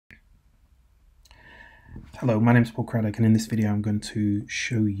Hello, my name is Craddock, and in this video I'm going to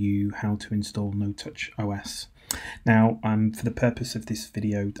show you how to install NoTouch OS. Now, for the purpose of this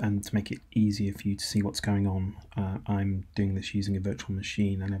video and to make it easier for you to see what's going on, I'm doing this using a virtual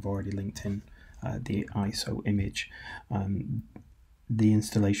machine, and I've already linked in the ISO image. The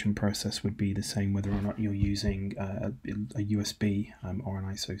installation process would be the same whether or not you're using a USB or an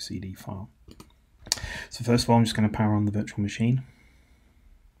ISO CD file. So first of all, I'm just going to power on the virtual machine.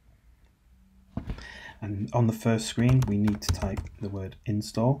 And on the first screen, we need to type the word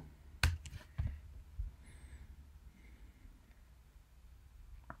install.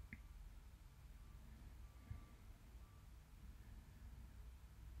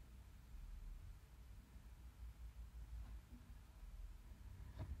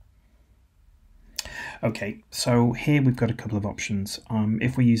 Okay, so here we've got a couple of options.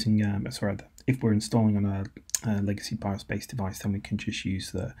 If we're using, if we're installing on a legacy BIOS-based device, then we can just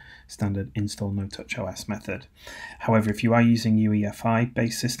use the standard install NoTouch OS method. However, if you are using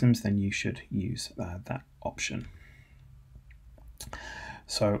UEFI-based systems, then you should use that option.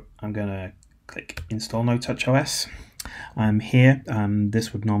 So I'm going to click install NoTouch OS. Here,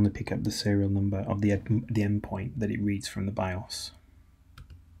 this would normally pick up the serial number of the endpoint that it reads from the BIOS.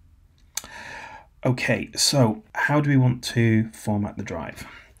 Okay, so how do we want to format the drive?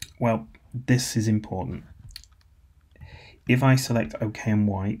 Well, this is important. If I select OK and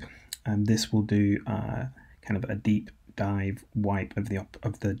wipe, this will do kind of a deep dive wipe of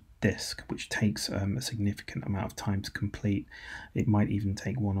the disk, which takes a significant amount of time to complete. It might even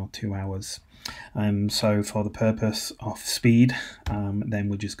take 1 or 2 hours. So for the purpose of speed, then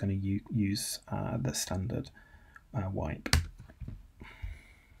we're just going to use the standard wipe.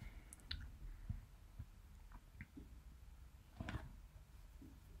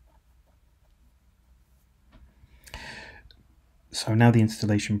 So now the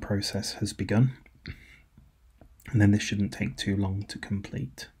installation process has begun, and then this shouldn't take too long to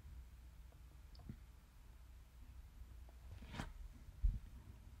complete.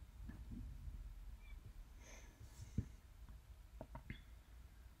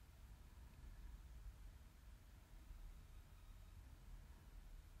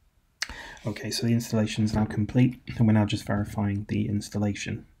 Okay, so the installation is now complete, and we're now just verifying the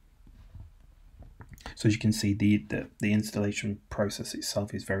installation. So as you can see, the installation process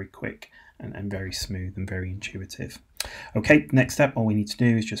itself is very quick and very smooth and very intuitive. Okay, next step, all we need to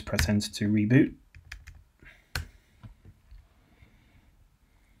do is just press enter to reboot.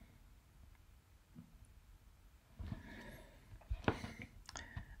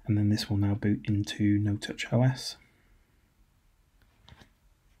 And then this will now boot into NoTouch OS.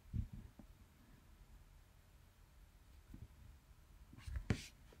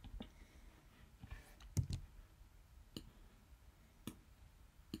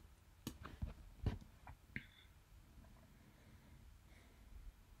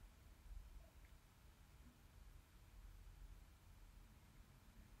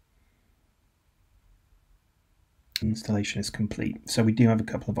 Installation is complete. So we do have a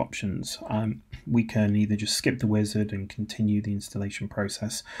couple of options. We can either just skip the wizard and continue the installation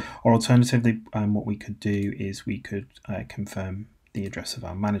process, or alternatively what we could do is we could confirm the address of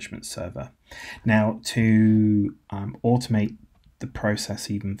our management server. Now, to automate the process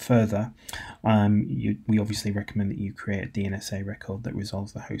even further, we obviously recommend that you create a DNSA record that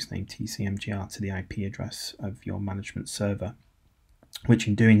resolves the hostname TCMGR to the IP address of your management server, which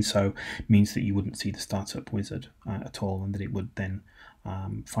in doing so means that you wouldn't see the startup wizard at all, and that it would then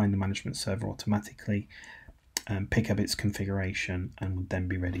find the management server automatically, pick up its configuration, and would then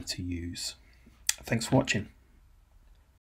be ready to use. Thanks for watching.